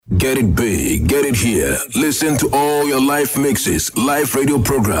Get it big, get it here. Listen to all your live mixes, live radio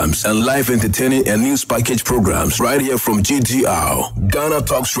programs, and live entertaining and news package programs right here from GTR, Ghana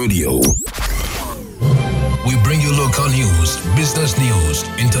Talks Radio. We bring you local news, business news,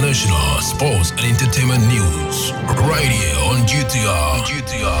 international, sports, and entertainment news right here on GTR.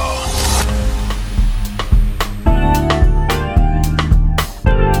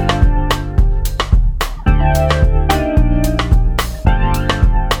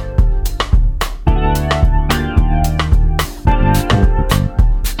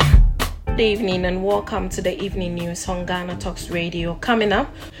 Good evening and welcome to the evening news on Ghana Talks Radio. Coming up,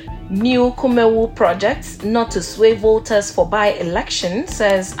 new Kumewu projects not to sway voters for by-election,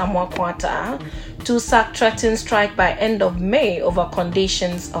 says Amwakwata. TUSAC threatens strike by end of May over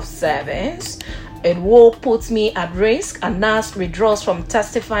conditions of service. It will put me at risk, and NAS withdraws from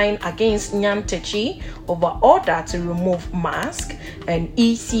testifying against Nyantechi over order to remove mask, and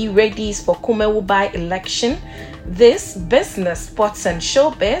EC readies for Kumewu by-election. This business, sports and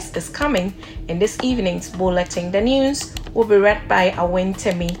showbiz is coming in this evening's bulletin. The news will be read by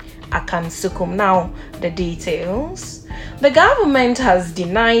Awentemi Akansukum. Now, the details. The government has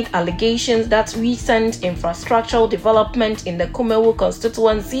denied allegations that recent infrastructural development in the Kumewu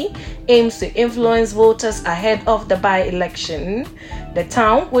constituency aims to influence voters ahead of the by-election. The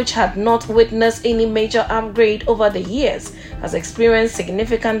town, which had not witnessed any major upgrade over the years, has experienced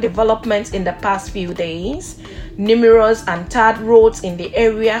significant development in the past few days. Numerous and tarred roads in the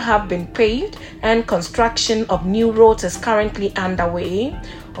area have been paved, and construction of new roads is currently underway.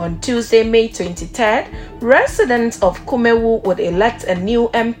 On Tuesday, May 23rd, residents of Kumewu would elect a new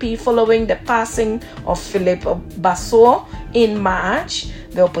MP following the passing of Philip Basso in March.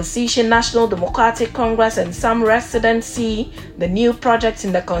 The opposition National Democratic Congress and some residents see the new project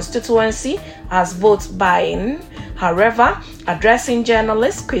in the constituency as vote buying. However, addressing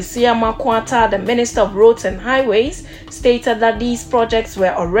journalists, Kwesi Amakwata, the Minister of Roads and Highways, stated that these projects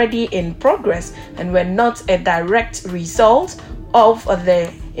were already in progress and were not a direct result of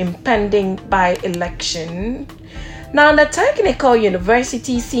the impending by-election. Now, the Technical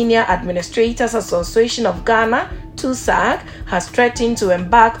University Senior Administrators Association of Ghana, TUSAC, has threatened to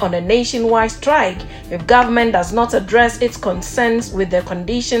embark on a nationwide strike if government does not address its concerns with the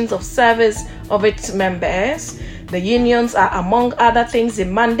conditions of service of its members. The unions are, among other things,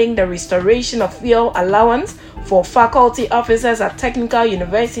 demanding the restoration of fuel allowance for faculty officers at technical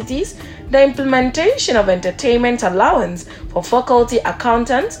universities, the implementation of entertainment allowance for faculty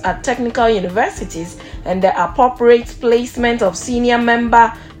accountants at technical universities, and the appropriate placement of senior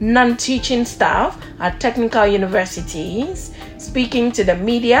member non-teaching staff at technical universities. Speaking to the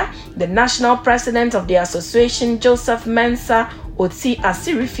media, the national president of the association, Joseph Mensah Oti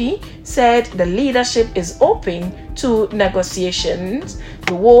Asirifi, said the leadership is open to negotiations.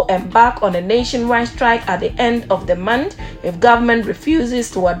 We will embark on a nationwide strike at the end of the month if government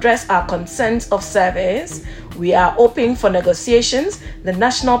refuses to address our concerns of service. We are open for negotiations, the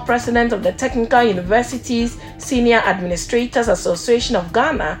national president of the Technical Universities Senior Administrators Association of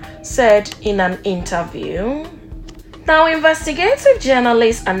Ghana said in an interview. Now, investigative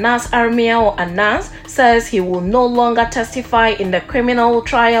journalist Anas Armiao Anas says he will no longer testify in the criminal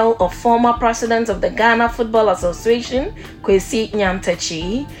trial of former president of the Ghana Football Association, Kwesi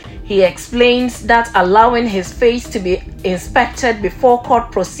Nyantechi. He explains that allowing his face to be inspected before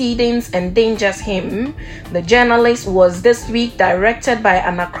court proceedings endangers him. The journalist was this week directed by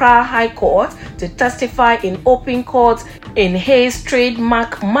an Accra High Court to testify in open court in his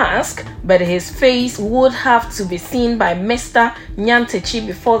trademark mask, but his face would have to be seen by Mr. Nyantechi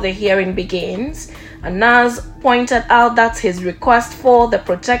before the hearing begins. Anas pointed out that his request for the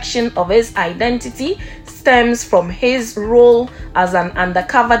protection of his identity stems from his role as an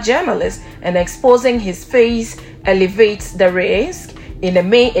undercover journalist, and exposing his face elevates the risk. In a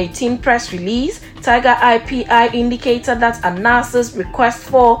May 18 press release, Tiger IPI indicated that Anas's request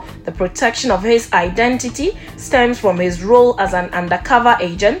for the protection of his identity stems from his role as an undercover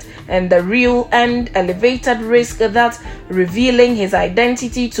agent and the real and elevated risk that revealing his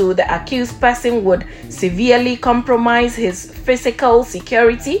identity to the accused person would severely compromise his physical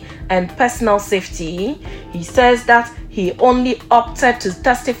security and personal safety. He says that he only opted to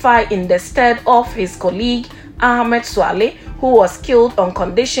testify in the stead of his colleague Ahmed Swale, who was killed on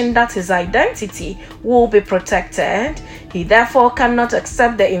condition that his identity will be protected. He therefore cannot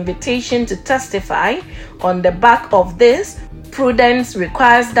accept the invitation to testify. On the back of this, Prudence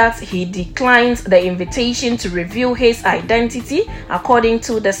requires that he declines the invitation to reveal his identity, according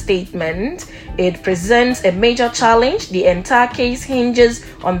to the statement. It presents a major challenge. The entire case hinges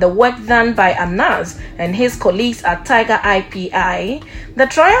on the work done by Anas and his colleagues at Tiger IPI. The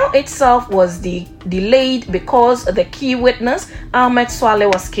trial itself was delayed because the key witness, Ahmed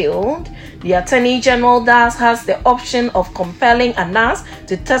Swale, was killed. The Attorney General thus has the option of compelling Anas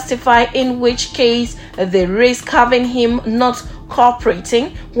to testify, in which case they risk having him not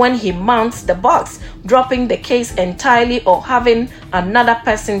cooperating when he mounts the box, dropping the case entirely, or having another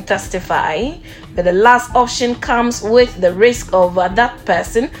person testify. But the last option comes with the risk of that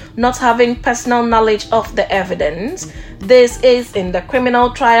person not having personal knowledge of the evidence. This is in the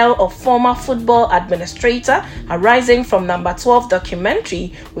criminal trial of former football administrator arising from number 12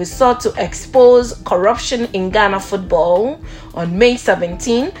 documentary which sought to expose corruption in Ghana football. On May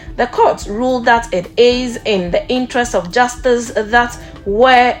 17, the court ruled that it is in the interest of justice that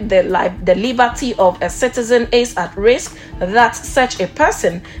where the liberty of a citizen is at risk, that such a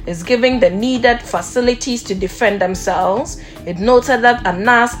person is given the needed facilities to defend themselves. It noted that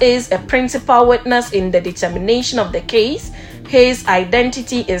Anas is a principal witness in the determination of the case. His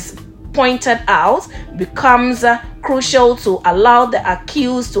identity is pointed out becomes crucial to allow the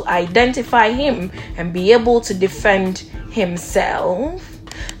accused to identify him and be able to defend himself.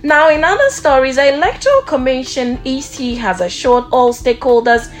 Now, in other stories, the Electoral Commission EC has assured all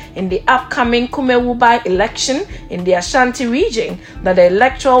stakeholders in the upcoming Kumewu by-election in the Ashanti region that the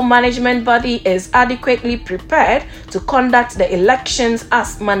electoral management body is adequately prepared to conduct the elections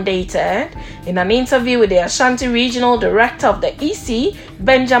as mandated. In an interview with the Ashanti Regional Director of the EC,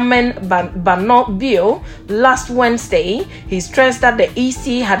 Benjamin Banobio, last Wednesday, he stressed that the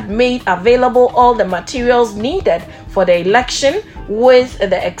EC had made available all the materials needed for the election, with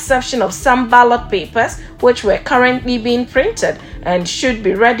the exception of some ballot papers which were currently being printed and should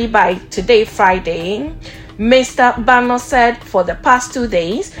be ready by today, Friday. Mr. Bano said for the past 2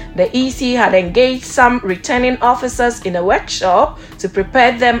 days, the EC had engaged some returning officers in a workshop to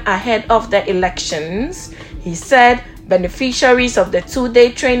prepare them ahead of the elections. He said beneficiaries of the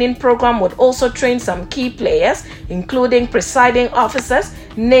 2-day training program would also train some key players, including presiding officers,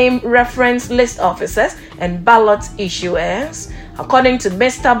 name reference list officers, and ballot issuers. According to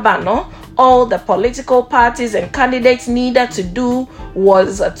Mr. Bano, all the political parties and candidates needed to do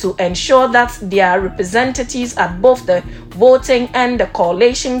was to ensure that their representatives at both the voting and the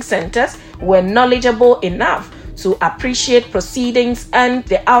collation centers were knowledgeable enough to appreciate proceedings and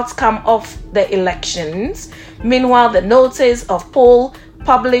the outcome of the elections. Meanwhile, the notice of poll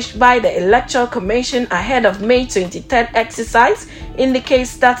published by the Electoral Commission ahead of May 23rd exercise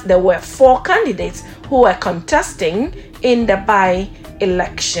indicates that there were 4 candidates who were contesting in the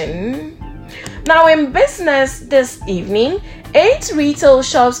by-election. Now, in business this evening, 8 retail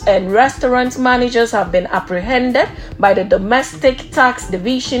shops and restaurant managers have been apprehended by the Domestic Tax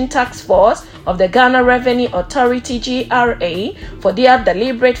Division Task Force of the Ghana Revenue Authority (GRA) for their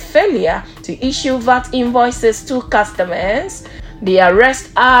deliberate failure to issue VAT invoices to customers. The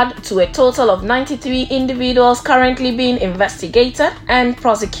arrests add to a total of 93 individuals currently being investigated and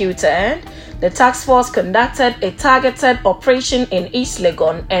prosecuted. The task force conducted a targeted operation in East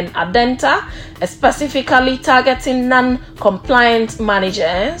Legon and Adenta, specifically targeting non-compliant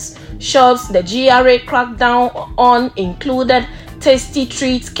managers. Shops the GRA cracked down on included Tasty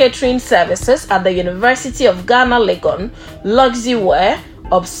Treats catering services at the University of Ghana Legon, Luxyware,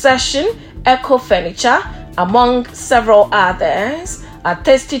 Obsession, Eco Furniture, among several others. At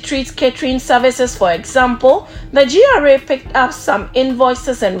Tasty Treats catering services, for example, the GRA picked up some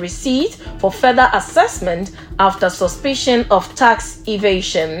invoices and receipts for further assessment after suspicion of tax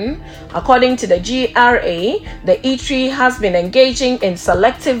evasion. According to the GRA, the eatery has been engaging in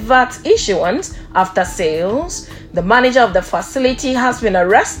selective VAT issuance after sales. The manager of the facility has been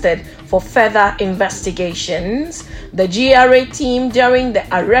arrested for further investigations. The GRA team during the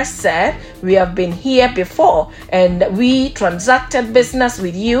arrest said, "We have been here before and we transacted business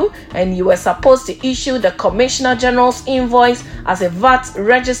with you, and you were supposed to issue the Commissioner General's invoice as a VAT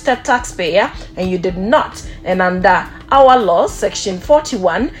registered taxpayer, and you did not. And under our law, section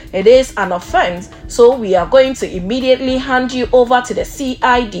 41, it is an offense. So we are going to immediately hand you over to the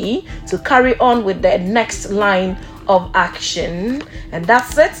CID to carry on with the next line of action." And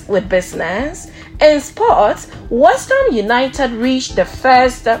that's it with business. In sports, Western United reached the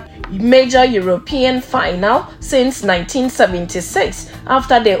first major European final since 1976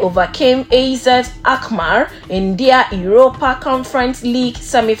 after they overcame AZ Alkmaar in their Europa Conference League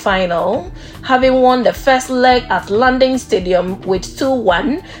semi-final. Having won the first leg at London Stadium with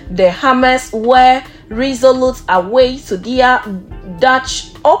 2-1, the Hammers were resolute away to their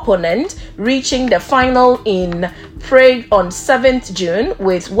Dutch opponent, reaching the final in Prague on 7th June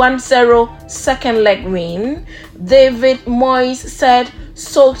with 1-0 second leg win. David Moyes said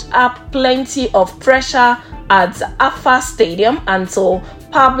soaked up plenty of pressure at Afa Stadium until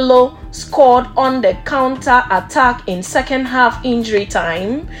Pablo scored on the counter-attack in second half injury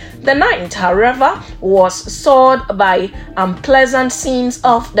time. The night, however, was soured by unpleasant scenes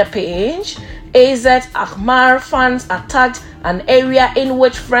off the pitch. AZ Alkmaar fans attacked an area in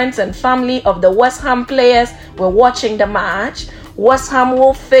which friends and family of the West Ham players were watching the match. West Ham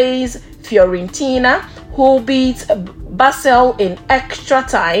will face Fiorentina, who beat Basel in extra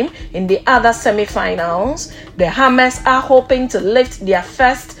time in the other semi-finals. The Hammers are hoping to lift their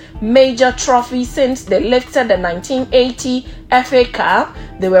first major trophy since they lifted the 1980 FA Cup.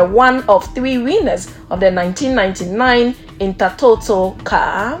 They were one of 3 winners of the 1999 Intertoto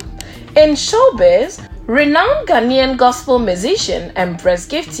Cup. In showbiz, renowned Ghanaian gospel musician Empress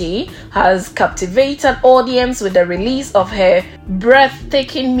Gifty has captivated audience with the release of her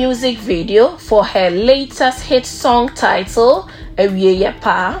breathtaking music video for her latest hit song titled Ewie.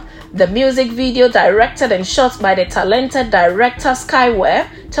 The music video, directed and shot by the talented director Skyweb,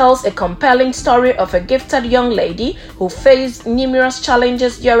 tells a compelling story of a gifted young lady who faced numerous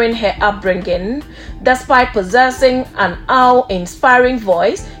challenges during her upbringing. Despite possessing an awe-inspiring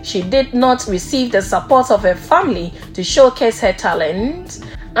voice, she did not receive the support of her family to showcase her talent.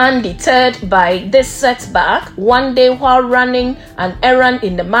 Undeterred by this setback, one day while running an errand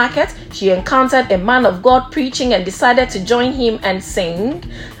in the market, she encountered a man of God preaching and decided to join him and sing.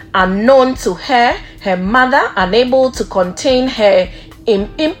 Unknown to her, her mother, unable to contain her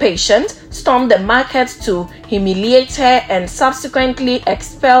impatience, stormed the market to humiliate her and subsequently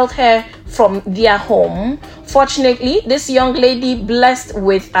expelled her from their home. Fortunately, this young lady, blessed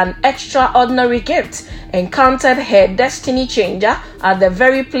with an extraordinary gift, encountered her destiny changer at the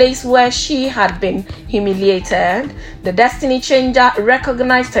very place where she had been humiliated. The destiny changer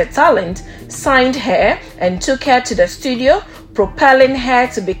recognized her talent, signed her, and took her to the studio, propelling her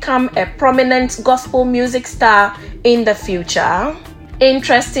to become a prominent gospel music star in the future.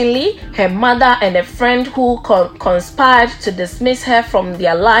 Interestingly, her mother and a friend who conspired to dismiss her from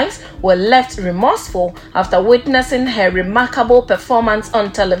their lives were left remorseful after witnessing her remarkable performance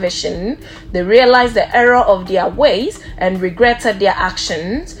on television. They realized the error of their ways and regretted their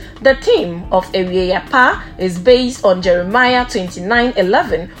actions. The theme of Ewie is based on Jeremiah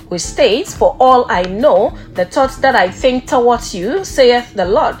 29:11, which states, "For all I know, the thoughts that I think towards you, saith the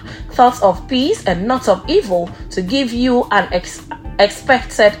Lord, thoughts of peace and not of evil, to give you an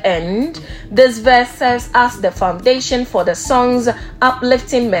expected end." This verse serves as the foundation for the song's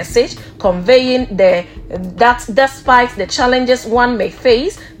uplifting message, conveying that despite the challenges one may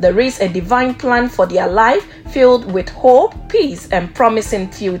face, there is a divine plan for their life filled with hope, peace, and promising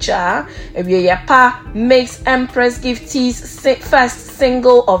future. Ewie makes Empress Gifty's first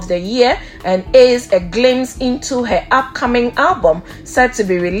single of the year and is a glimpse into her upcoming album set to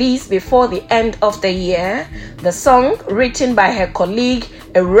be released before the end of the year. The song, written by her colleague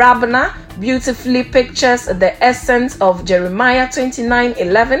Rabna, beautifully pictures the essence of Jeremiah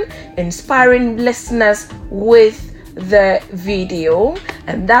 29:11, inspiring listeners with the video.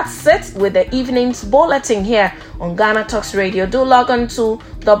 And that's it with the evening's bulletin here on Ghana Talks Radio. Do log on to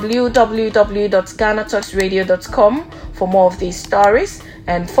www.GhanaTalksRadio.com for more of these stories,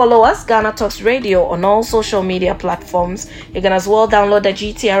 and follow us, Ghana Talks Radio, on all social media platforms. You can as well download the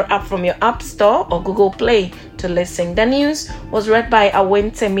GTR app from your App Store or Google Play to listen. The news was read by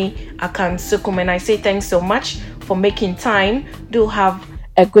Awentemi Akansukum, and I say thanks so much for making time. Do have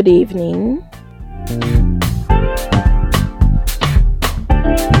a good evening.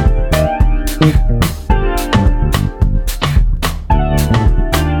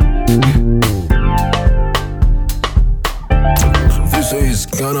 This is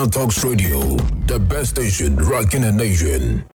Ghana Talks Radio, the best station rocking the nation.